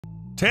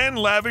10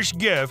 lavish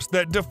gifts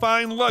that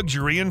define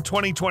luxury in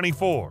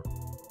 2024.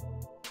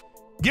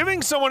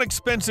 Giving someone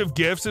expensive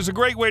gifts is a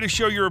great way to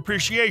show your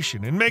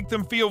appreciation and make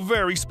them feel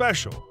very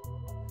special.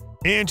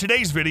 In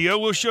today's video,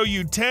 we'll show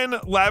you 10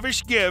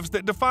 lavish gifts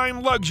that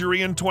define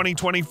luxury in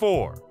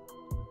 2024.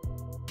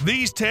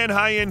 These 10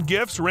 high-end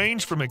gifts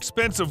range from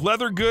expensive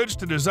leather goods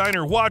to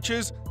designer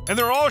watches, and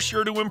they're all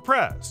sure to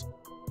impress.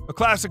 A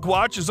classic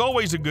watch is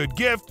always a good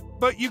gift,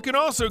 but you can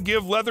also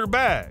give leather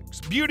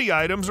bags, beauty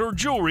items, or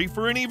jewelry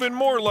for an even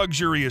more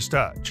luxurious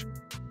touch.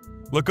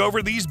 Look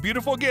over these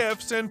beautiful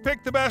gifts and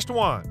pick the best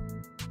one.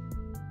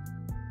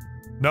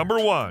 Number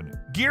 1.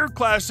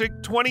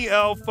 𝐴𝐻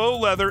𝐶𝐿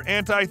Faux Leather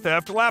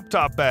Anti-Theft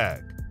Laptop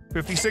Bag,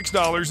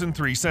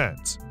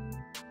 $56.03.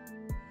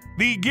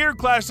 The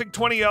𝐴𝐻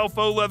𝐶𝐿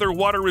Faux Leather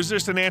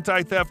Water-Resistant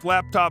Anti-Theft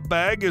Laptop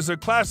Bag is a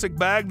classic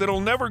bag that'll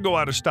never go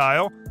out of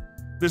style.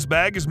 This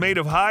bag is made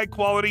of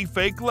high-quality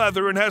fake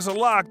leather and has a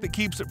lock that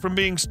keeps it from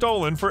being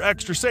stolen for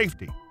extra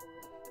safety.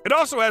 It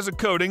also has a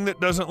coating that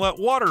doesn't let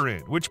water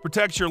in, which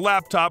protects your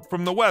laptop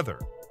from the weather.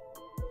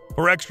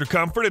 For extra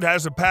comfort, it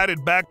has a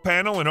padded back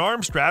panel and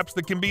arm straps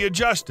that can be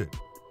adjusted.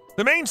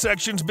 The main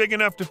section's big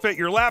enough to fit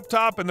your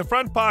laptop, and the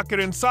front pocket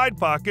and side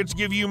pockets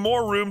give you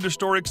more room to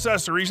store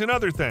accessories and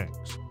other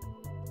things.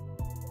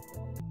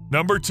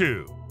 Number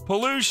 2.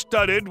 Peluche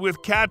Studded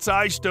with Cat's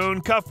Eye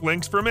Stone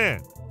Cufflinks for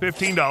Men,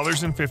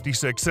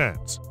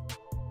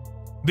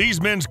 $15.56.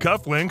 These men's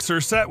cufflinks are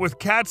set with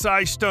cat's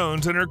eye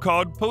stones and are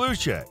called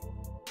peluche.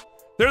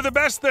 They're the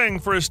best thing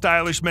for a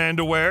stylish man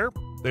to wear.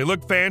 They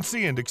look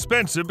fancy and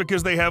expensive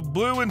because they have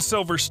blue and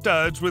silver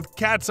studs with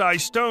cat's eye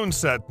stones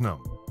set in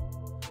them.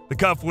 The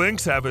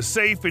cufflinks have a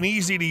safe and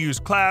easy-to-use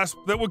clasp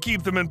that will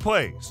keep them in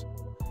place.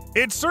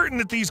 It's certain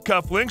that these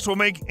cufflinks will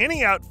make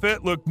any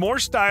outfit look more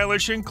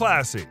stylish and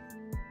classy.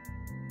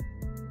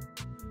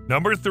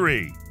 Number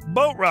 3.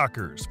 Boat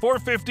Rockers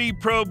 450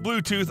 Pro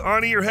Bluetooth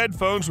on-ear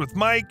headphones with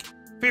mic,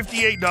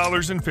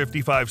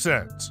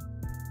 $58.55.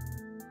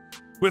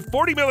 With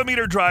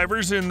 40mm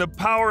drivers in the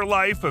power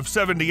life of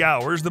 70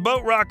 hours, the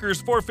Boat Rockers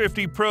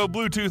 450 Pro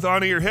Bluetooth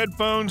on-ear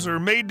headphones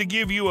are made to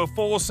give you a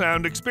full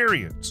sound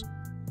experience.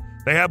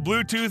 They have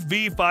Bluetooth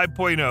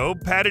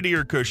V5.0, padded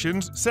ear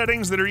cushions,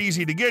 settings that are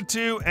easy to get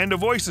to, and a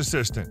voice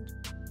assistant.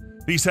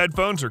 These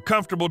headphones are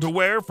comfortable to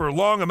wear for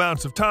long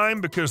amounts of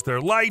time because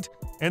they're light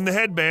and the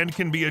headband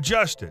can be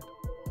adjusted.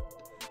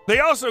 They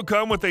also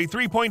come with a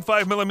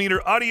 3.5mm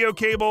audio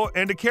cable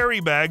and a carry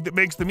bag that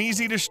makes them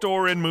easy to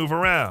store and move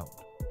around.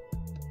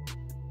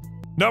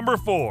 Number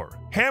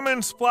 4.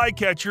 Hammond's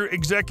Flycatcher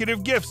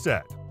Executive Gift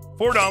Set,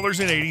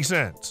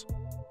 $4.80.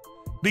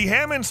 The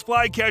Hammond's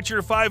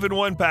Flycatcher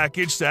 5-in-1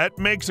 package set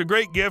makes a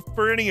great gift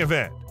for any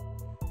event.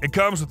 It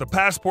comes with a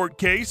passport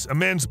case, a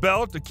men's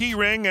belt, a key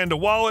ring, and a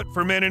wallet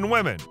for men and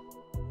women.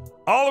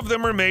 All of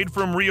them are made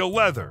from real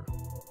leather.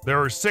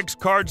 There are 6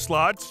 card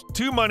slots,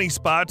 2 money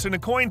spots, and a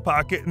coin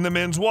pocket in the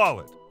men's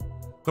wallet.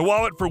 The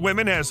wallet for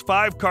women has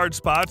 5 card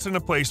spots and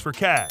a place for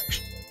cash.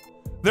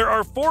 There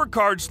are 4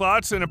 card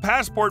slots and a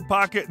passport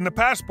pocket in the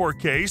passport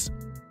case.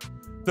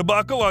 The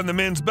buckle on the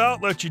men's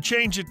belt lets you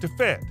change it to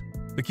fit.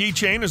 The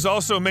keychain is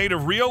also made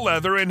of real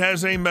leather and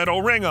has a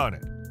metal ring on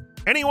it.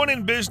 Anyone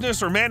in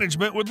business or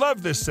management would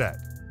love this set,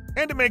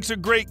 and it makes a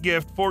great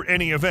gift for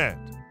any event.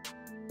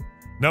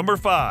 Number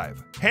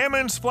 5.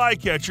 Hammond's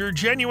Flycatcher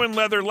Genuine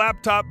Leather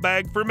Laptop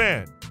Bag for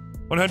Men,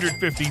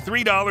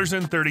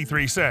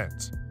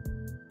 $153.33.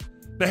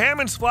 The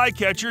Hammond's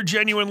Flycatcher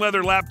Genuine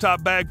Leather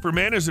Laptop Bag for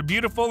Men is a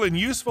beautiful and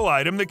useful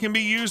item that can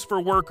be used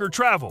for work or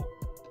travel.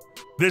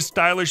 This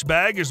stylish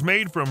bag is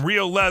made from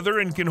real leather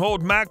and can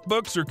hold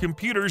MacBooks or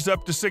computers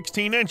up to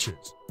 16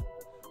 inches.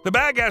 The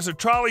bag has a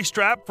trolley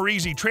strap for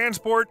easy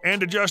transport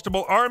and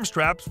adjustable arm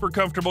straps for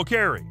comfortable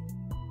carry.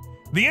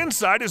 The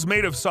inside is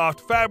made of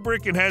soft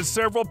fabric and has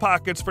several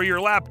pockets for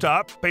your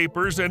laptop,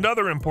 papers, and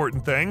other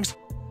important things.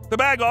 The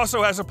bag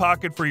also has a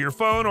pocket for your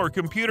phone or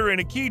computer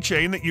and a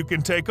keychain that you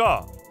can take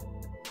off.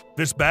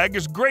 This bag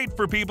is great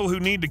for people who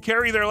need to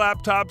carry their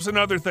laptops and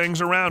other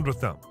things around with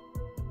them.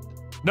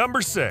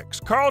 Number 6.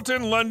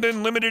 Carlton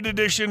London Limited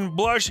Edition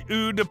Blush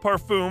Eau de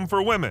Parfum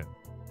for Women,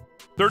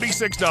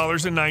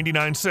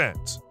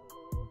 $36.99.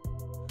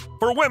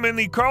 For women,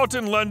 the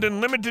Carlton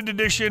London Limited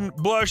Edition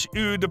Blush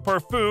Eau de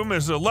Parfum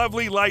is a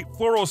lovely light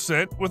floral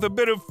scent with a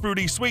bit of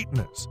fruity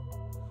sweetness.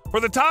 For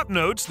the top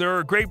notes, there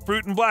are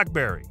grapefruit and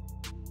blackberry.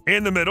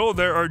 In the middle,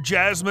 there are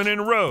jasmine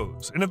and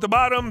rose, and at the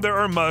bottom, there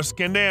are musk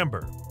and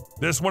amber.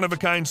 This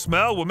one-of-a-kind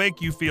smell will make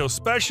you feel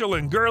special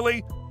and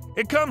girly.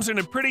 It comes in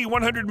a pretty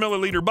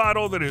 100ml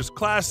bottle that is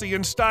classy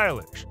and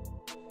stylish.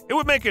 It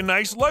would make a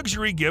nice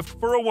luxury gift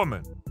for a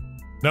woman.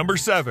 Number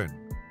 7.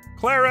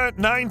 Clara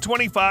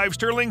 925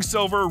 Sterling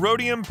Silver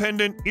Rhodium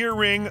Pendant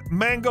Earring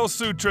Mangal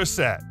Sutra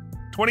Set,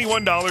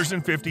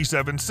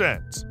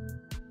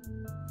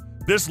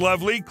 $21.57. This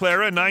lovely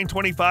Clara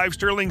 925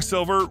 Sterling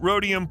Silver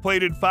Rhodium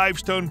Plated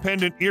 5-stone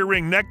Pendant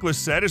Earring Necklace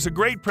Set is a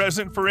great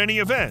present for any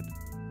event.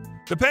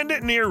 The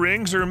pendant and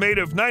earrings are made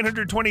of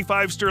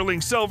 925 sterling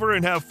silver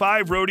and have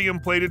 5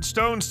 rhodium-plated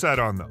stones set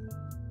on them.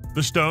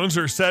 The stones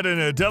are set in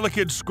a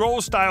delicate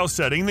scroll-style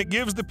setting that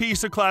gives the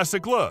piece a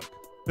classic look.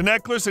 The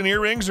necklace and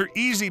earrings are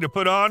easy to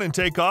put on and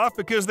take off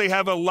because they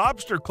have a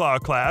lobster claw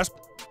clasp.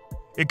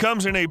 It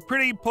comes in a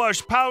pretty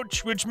plush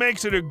pouch, which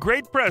makes it a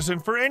great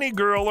present for any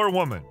girl or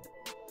woman.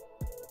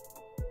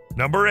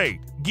 Number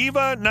 8. 𝐂𝐨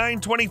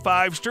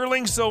 925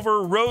 Sterling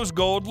Silver Rose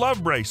Gold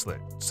Love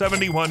Bracelet,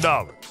 $71.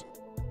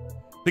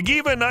 The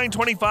𝐂𝐨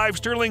 925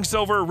 Sterling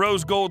Silver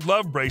Rose Gold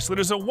Love Bracelet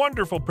is a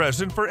wonderful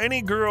present for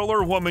any girl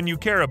or woman you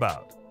care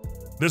about.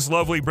 This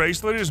lovely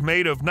bracelet is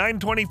made of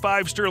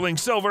 925 sterling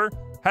silver,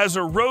 has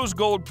a rose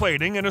gold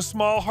plating, and a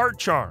small heart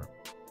charm.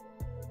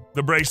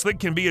 The bracelet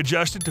can be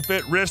adjusted to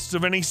fit wrists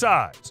of any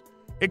size.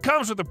 It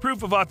comes with a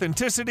proof of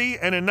authenticity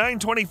and a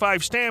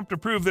 925 stamp to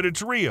prove that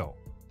it's real.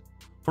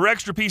 For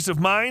extra peace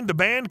of mind, the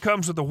band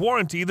comes with a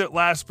warranty that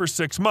lasts for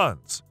 6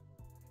 months.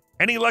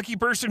 Any lucky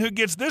person who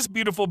gets this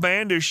beautiful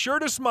band is sure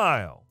to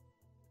smile.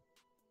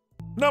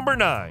 Number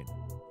 9.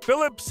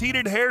 Philips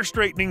Heated Hair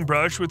Straightening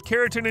Brush with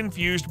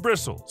Keratin-Infused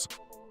Bristles,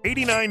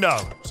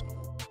 $89.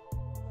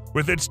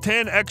 With its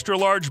 10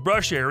 extra-large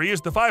brush areas,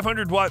 the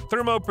 500-watt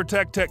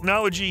ThermoProtect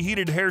technology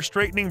heated hair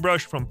straightening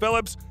brush from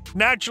Philips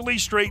naturally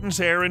straightens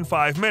hair in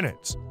 5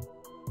 minutes.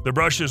 The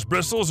brush's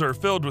bristles are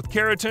filled with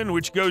keratin,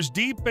 which goes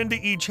deep into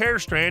each hair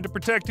strand to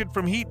protect it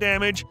from heat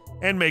damage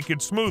and make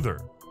it smoother.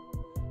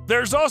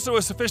 There's also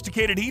a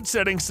sophisticated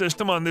heat-setting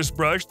system on this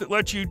brush that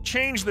lets you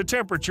change the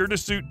temperature to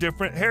suit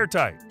different hair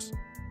types.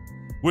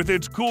 With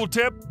its cool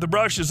tip, the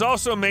brush is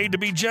also made to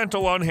be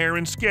gentle on hair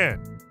and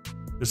skin.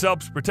 This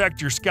helps protect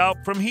your scalp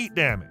from heat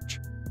damage.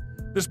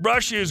 This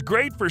brush is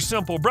great for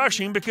simple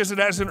brushing because it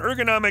has an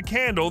ergonomic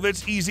handle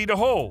that's easy to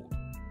hold.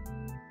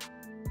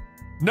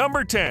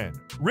 Number 10.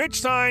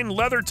 Rich Sign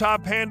Leather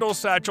Top Handle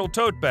Satchel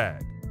Tote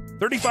Bag,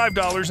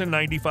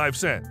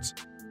 $35.95.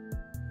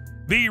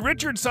 The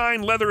Richard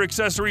Sign Leather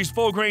Accessories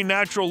Full-Grain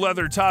Natural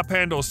Leather Top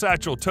Handle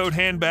Satchel Tote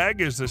Handbag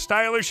is a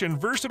stylish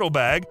and versatile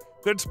bag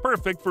that's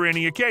perfect for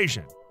any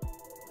occasion.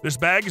 This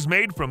bag is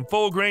made from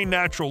full-grain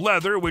natural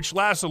leather, which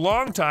lasts a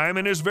long time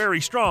and is very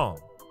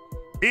strong.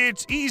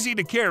 It's easy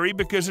to carry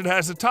because it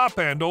has a top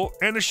handle,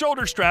 and the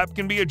shoulder strap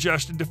can be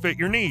adjusted to fit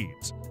your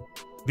needs.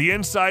 The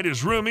inside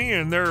is roomy,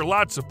 and there are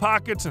lots of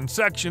pockets and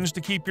sections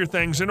to keep your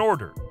things in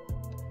order.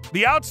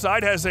 The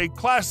outside has a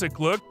classic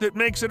look that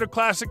makes it a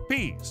classic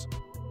piece.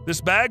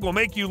 This bag will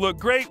make you look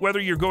great whether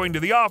you're going to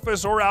the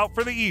office or out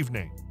for the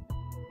evening.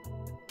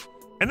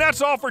 And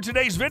that's all for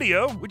today's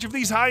video. Which of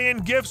these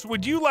high-end gifts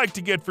would you like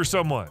to get for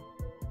someone?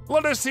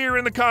 Let us hear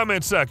in the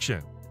comments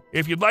section.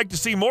 If you'd like to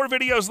see more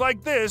videos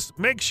like this,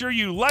 make sure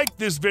you like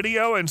this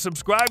video and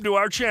subscribe to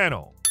our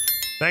channel.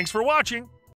 Thanks for watching.